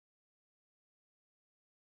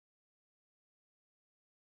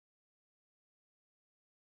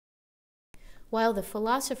while the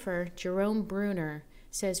philosopher Jerome Bruner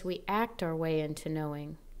says we act our way into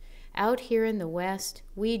knowing. Out here in the West,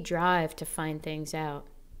 we drive to find things out.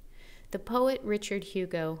 The poet Richard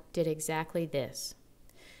Hugo did exactly this.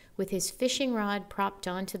 With his fishing rod propped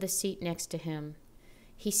onto the seat next to him,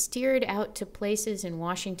 he steered out to places in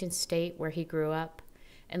Washington state where he grew up,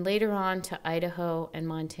 and later on to Idaho and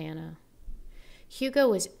Montana. Hugo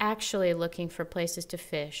was actually looking for places to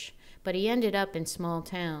fish, but he ended up in small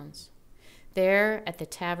towns. There, at the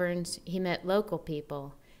taverns, he met local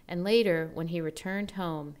people, and later, when he returned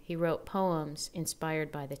home, he wrote poems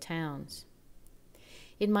inspired by the towns.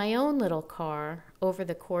 In my own little car, over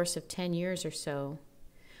the course of 10 years or so,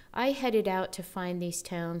 I headed out to find these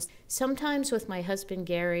towns, sometimes with my husband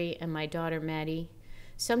Gary and my daughter Maddie,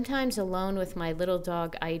 sometimes alone with my little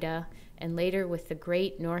dog Ida, and later with the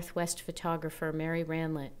great Northwest photographer Mary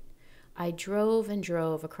Ranlett. I drove and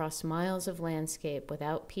drove across miles of landscape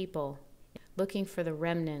without people, looking for the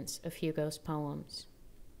remnants of Hugo's poems.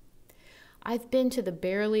 I've been to the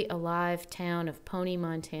barely alive town of Pony,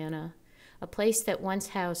 Montana, a place that once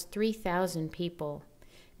housed 3,000 people,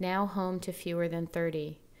 now home to fewer than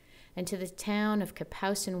 30, and to the town of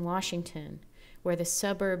Kapowsin, Washington, where the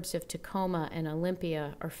suburbs of Tacoma and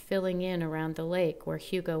Olympia are filling in around the lake where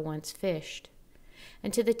Hugo once fished,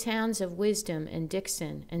 and to the towns of Wisdom and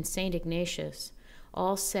Dixon and St. Ignatius,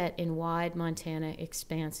 all set in wide Montana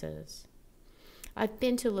expanses. I've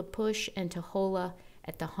been to La Push and to Hola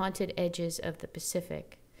at the haunted edges of the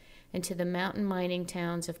Pacific, and to the mountain mining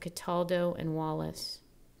towns of Cataldo and Wallace.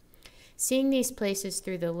 Seeing these places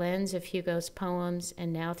through the lens of Hugo's poems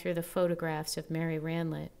and now through the photographs of Mary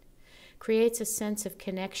Ranlett creates a sense of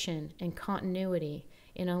connection and continuity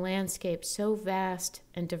in a landscape so vast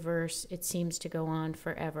and diverse it seems to go on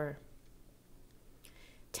forever.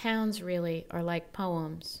 Towns really are like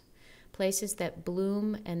poems, places that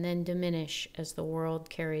bloom and then diminish as the world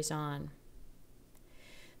carries on.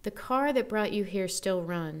 The Car That Brought You Here Still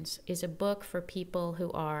Runs is a book for people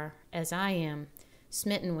who are, as I am,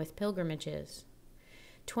 smitten with pilgrimages.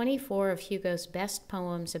 24 of Hugo's best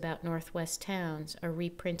poems about Northwest towns are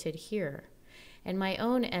reprinted here, and my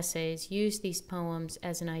own essays use these poems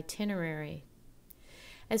as an itinerary.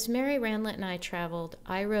 As Mary Ranlett and I traveled,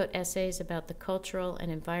 I wrote essays about the cultural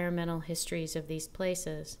and environmental histories of these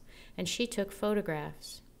places, and she took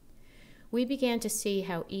photographs. We began to see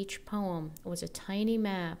how each poem was a tiny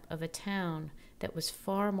map of a town that was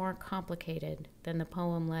far more complicated than the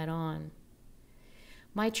poem let on.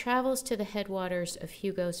 My travels to the headwaters of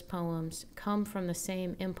Hugo's poems come from the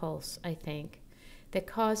same impulse, I think, that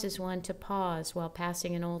causes one to pause while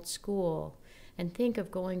passing an old school and think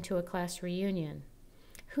of going to a class reunion.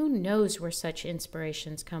 Who knows where such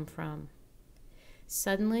inspirations come from?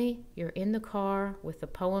 Suddenly, you're in the car with the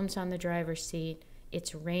poems on the driver's seat,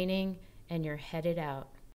 it's raining, and you're headed out.